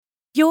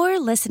You're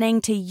listening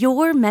to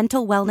Your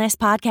Mental Wellness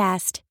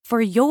Podcast for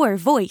your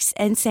voice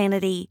and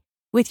sanity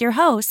with your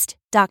host,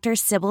 Dr.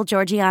 Sybil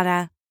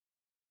Georgiana.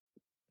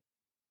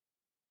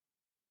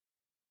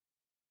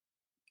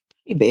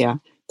 Hey there.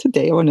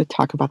 Today I want to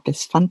talk about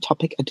this fun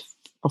topic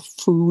of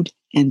food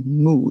and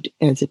mood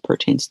as it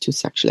pertains to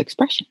sexual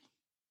expression.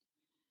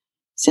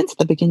 Since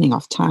the beginning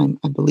of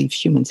time, I believe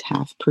humans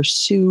have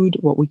pursued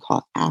what we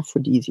call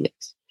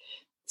aphrodisiacs,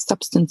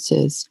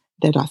 substances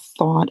that are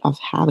thought of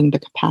having the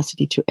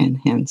capacity to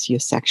enhance your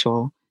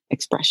sexual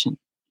expression.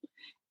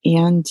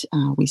 And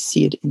we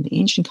see it in the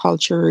ancient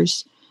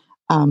cultures.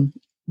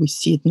 We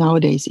see it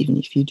nowadays, even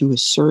if you do a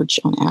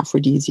search on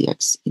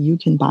aphrodisiacs, you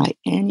can buy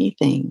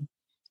anything,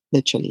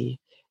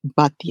 literally.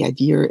 But the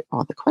idea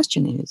or the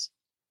question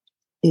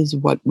is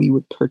what we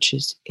would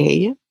purchase,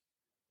 A,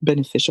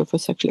 beneficial for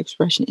sexual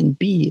expression, and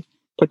B,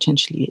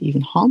 potentially even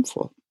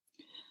harmful,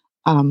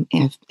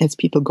 as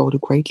people go to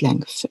great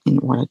lengths in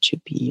order to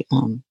be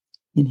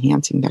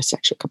enhancing their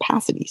sexual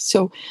capacity.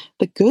 So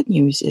the good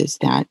news is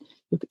that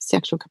your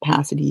sexual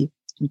capacity,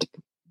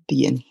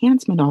 the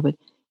enhancement of it,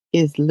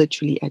 is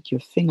literally at your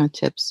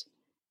fingertips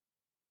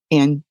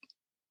and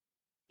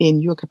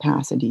in your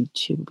capacity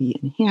to be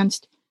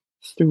enhanced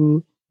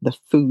through the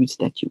foods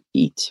that you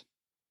eat.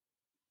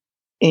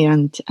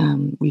 And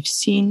we've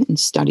seen in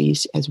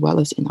studies as well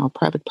as in our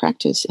private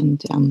practice,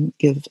 and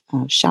give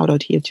a shout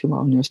out here to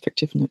our nurse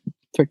practitioner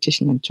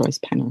Joyce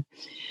Penner,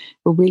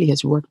 who really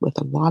has worked with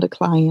a lot of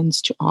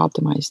clients to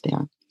optimize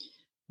their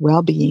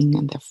well-being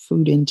and their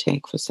food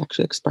intake for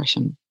sexual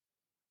expression,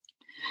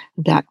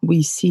 that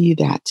we see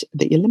that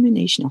the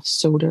elimination of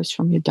sodas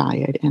from your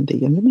diet and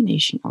the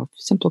elimination of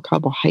simple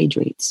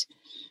carbohydrates,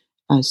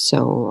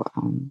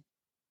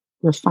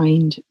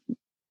 refined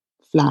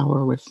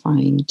flour,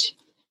 refined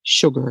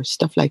sugar,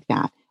 stuff like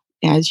that,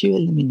 as you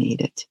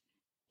eliminate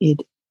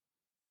it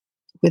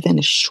within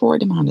a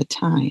short amount of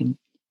time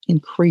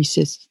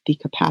increases the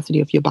capacity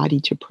of your body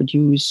to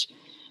produce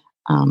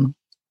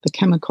the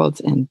chemicals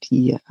and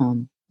the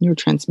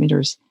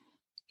neurotransmitters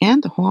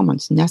and the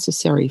hormones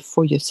necessary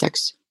for your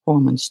sex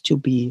hormones to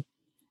be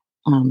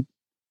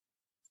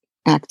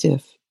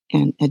active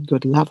and at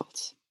good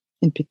levels.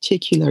 In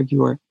particular,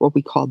 your what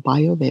we call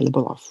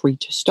bioavailable or free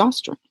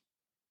testosterone.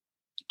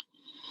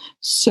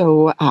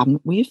 So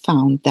we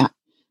found that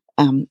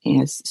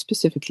as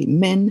specifically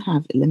men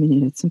have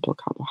eliminated simple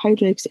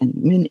carbohydrates and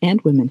men and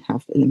women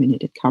have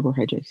eliminated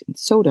carbohydrates and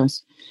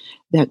sodas,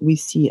 that we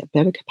see a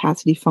better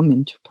capacity for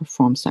men to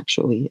perform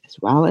sexually, as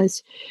well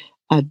as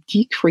a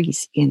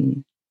decrease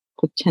in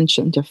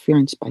potential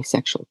interference by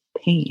sexual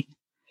pain.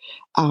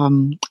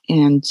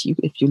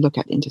 If you look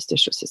at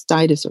interstitial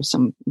cystitis or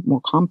some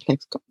more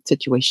complex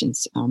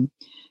situations,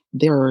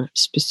 there are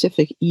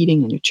specific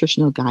eating and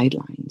nutritional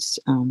guidelines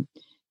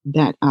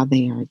that are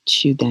there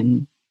to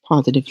then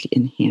positively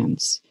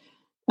enhance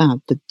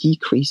the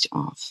decrease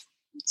of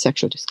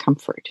sexual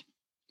discomfort.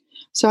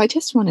 So I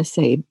just want to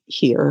say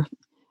here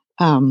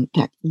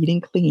that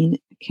eating clean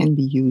can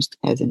be used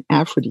as an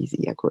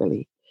aphrodisiac,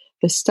 really.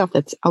 The stuff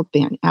that's out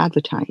there and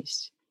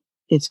advertised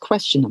is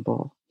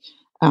questionable.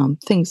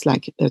 Things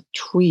like a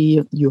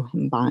tree, you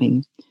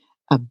combine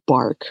a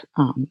bark,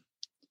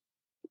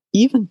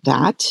 even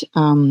that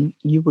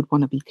you would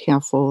want to be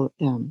careful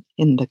in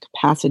the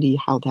capacity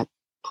how that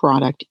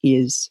product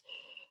is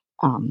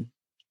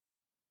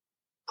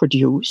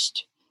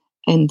produced,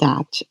 and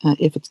that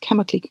if it's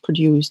chemically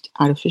produced,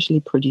 artificially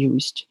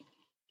produced,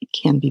 it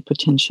can be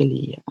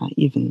potentially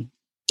even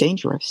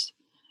dangerous,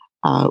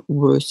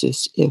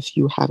 versus if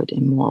you have it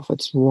in more of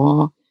its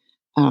raw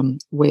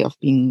way of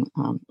being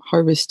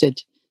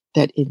harvested,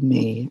 that it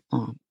may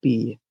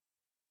be,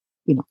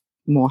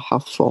 more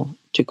helpful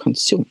to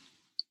consume.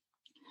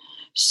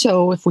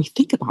 So if we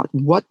think about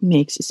what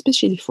makes,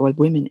 especially for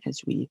women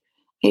as we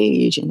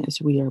age and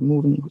as we are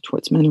moving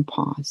towards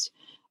menopause,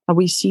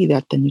 we see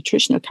that the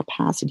nutritional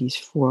capacities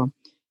for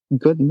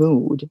good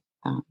mood,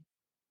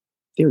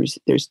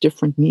 there's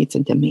different needs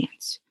and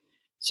demands.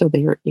 So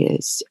there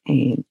is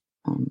a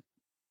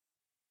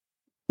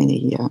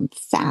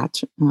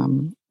fat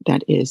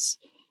that is,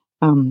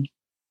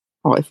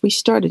 or if we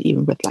started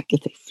even with, like,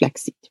 let's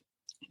say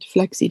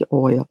flaxseed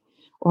oil,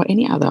 or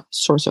any other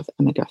source of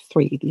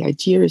omega-3, the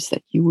idea is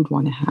that you would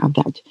want to have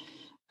that,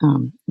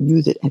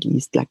 use it at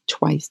least like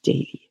twice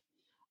daily.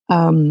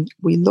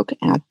 We look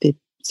at the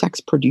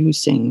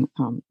sex-producing,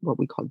 what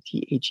we call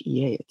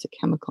DHEA. It's a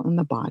chemical in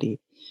the body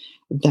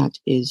that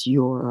is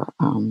your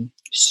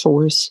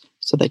source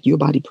so that your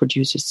body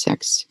produces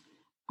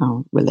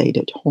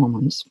sex-related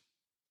hormones.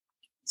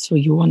 So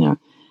you want to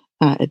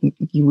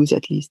use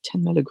at least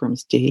 10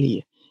 milligrams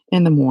daily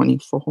in the morning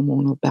for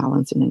hormonal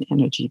balance and an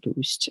energy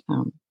boost.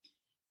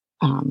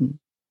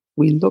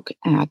 We look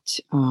at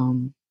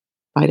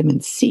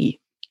vitamin C.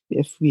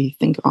 If we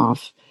think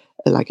of,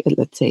 like,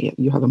 let's say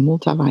you have a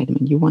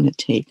multivitamin, you want to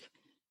take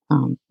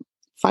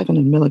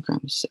 500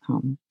 milligrams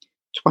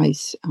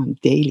twice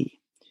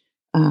daily.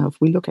 If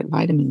we look at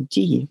vitamin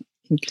D,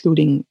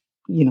 including,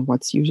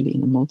 what's usually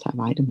in a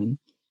multivitamin,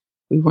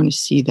 we want to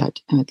see that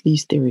at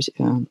least there is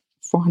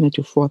 400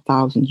 to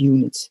 4,000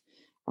 units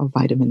of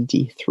vitamin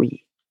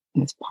D3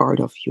 as part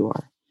of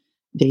your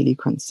daily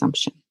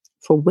consumption.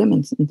 For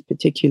women in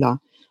particular,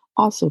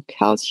 also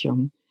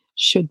calcium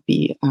should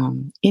be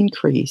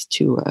increased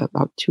to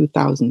about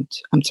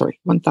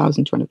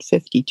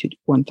 1,250 to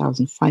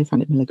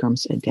 1,500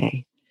 milligrams a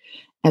day,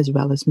 as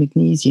well as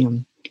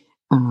magnesium,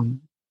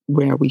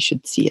 where we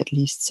should see at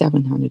least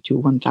 700 to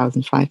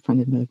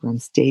 1,500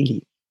 milligrams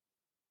daily,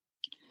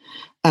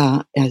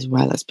 as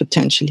well as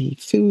potentially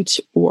foods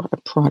or a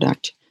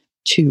product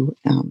to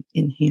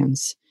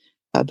enhance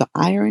the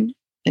iron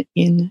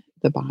in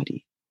the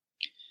body.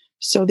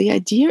 So the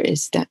idea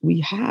is that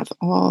we have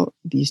all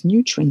these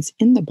nutrients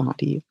in the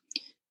body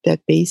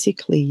that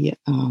basically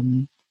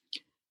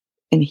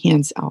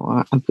enhance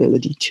our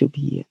ability to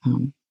be,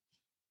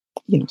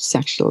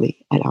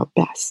 sexually at our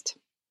best.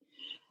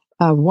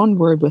 One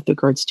word with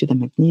regards to the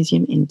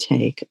magnesium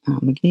intake.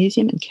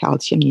 Magnesium and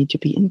calcium need to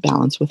be in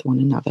balance with one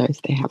another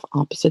as they have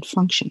opposite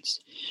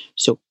functions.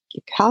 So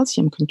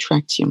calcium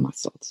contracts your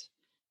muscles.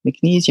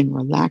 Magnesium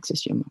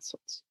relaxes your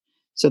muscles.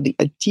 So the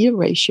ideal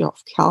ratio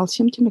of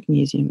calcium to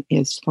magnesium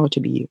is thought to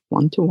be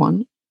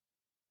 1:1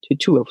 to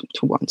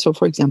 2:1. So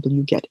for example,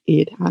 you get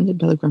 800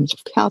 milligrams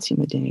of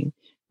calcium a day.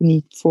 You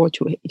need 400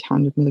 to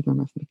 800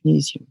 milligrams of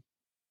magnesium.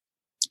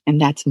 And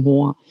that's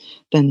more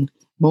than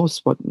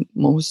most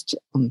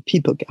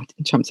people get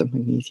in terms of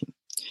magnesium.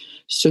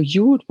 So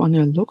you would want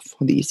to look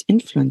for these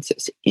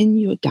influences in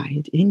your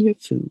diet, in your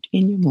food,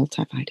 in your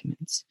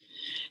multivitamins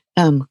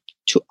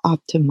to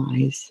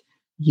optimize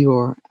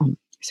your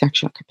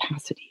sexual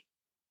capacity.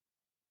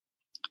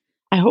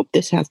 I hope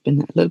this has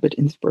been a little bit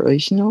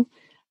inspirational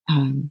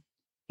and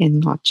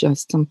not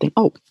just something.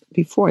 Oh,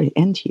 before I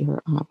end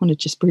here, I want to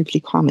just briefly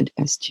comment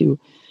as to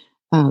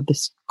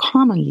this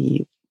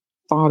commonly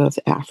thought of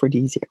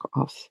aphrodisiac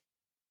of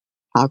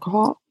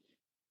alcohol.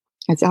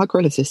 As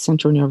alcohol is a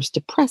central nervous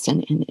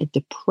depressant, and it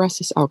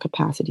depresses our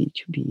capacity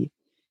to be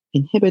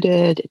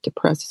inhibited. It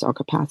depresses our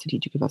capacity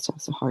to give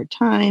ourselves a hard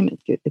time.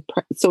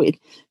 So it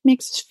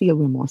makes us feel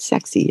we're more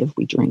sexy if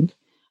we drink.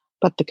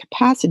 But the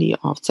capacity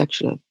of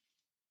sexual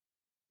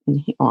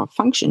or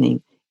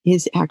functioning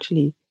is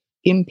actually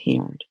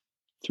impaired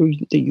through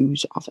the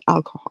use of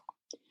alcohol.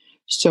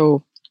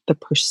 So the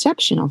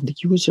perception of the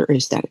user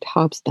is that it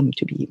helps them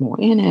to be more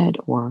in it,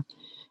 or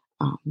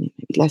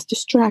maybe less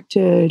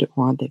distracted,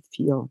 or they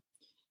feel,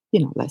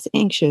 less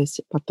anxious.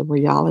 But the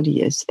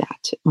reality is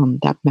that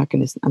that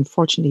mechanism,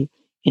 unfortunately,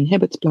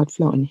 inhibits blood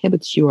flow,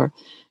 inhibits your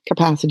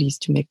capacities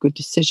to make good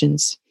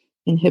decisions,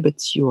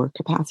 inhibits your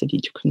capacity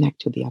to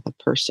connect to the other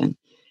person,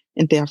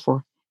 and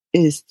therefore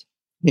is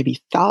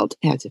maybe felt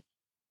as an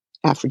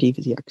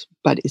aphrodisiac,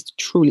 but is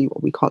truly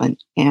what we call an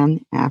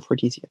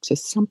anaphrodisiac. So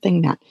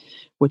something that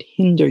would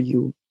hinder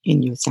you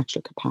in your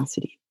sexual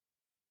capacity.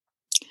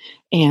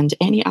 And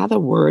any other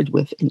word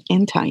with an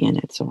anti in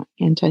it, so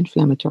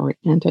anti-inflammatory,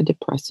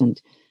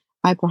 antidepressant,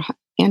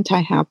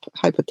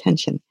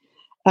 anti-hypertension,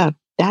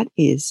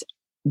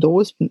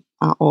 those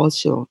are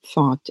also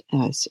thought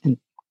as and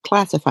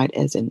classified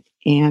as an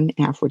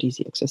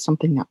anaphrodisiac, so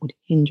something that would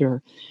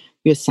hinder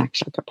your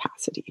sexual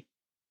capacity.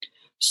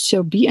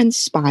 So be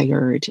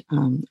inspired.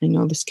 I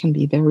know this can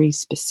be very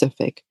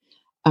specific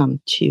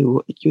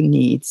to your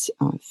needs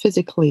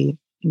physically,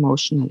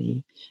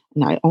 emotionally.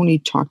 And I only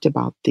talked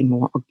about the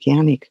more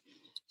organic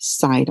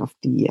side of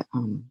the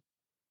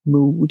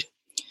mood.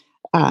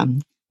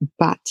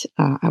 But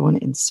I want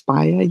to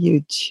inspire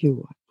you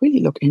to really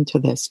look into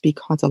this,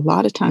 because a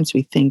lot of times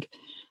we think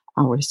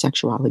our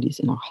sexuality is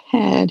in our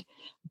head,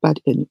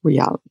 but in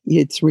reality,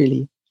 it's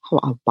really how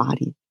our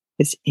body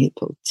is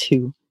able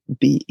to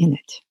be in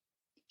it.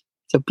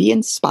 So be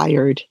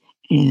inspired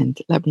and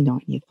let me know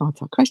any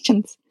thoughts or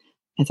questions,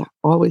 as I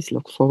always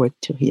look forward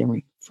to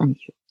hearing from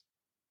you.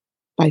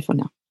 Bye for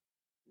now.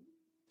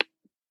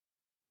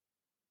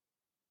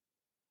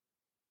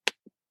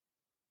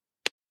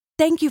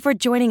 Thank you for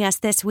joining us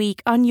this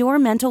week on Your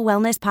Mental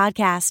Wellness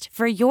Podcast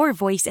for your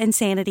voice and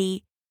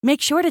sanity.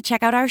 Make sure to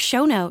check out our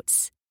show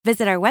notes.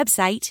 Visit our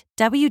website,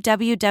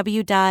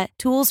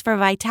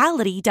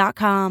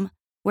 www.toolsforvitality.com,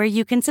 where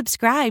you can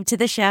subscribe to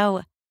the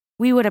show.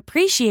 We would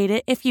appreciate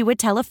it if you would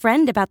tell a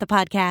friend about the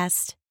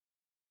podcast.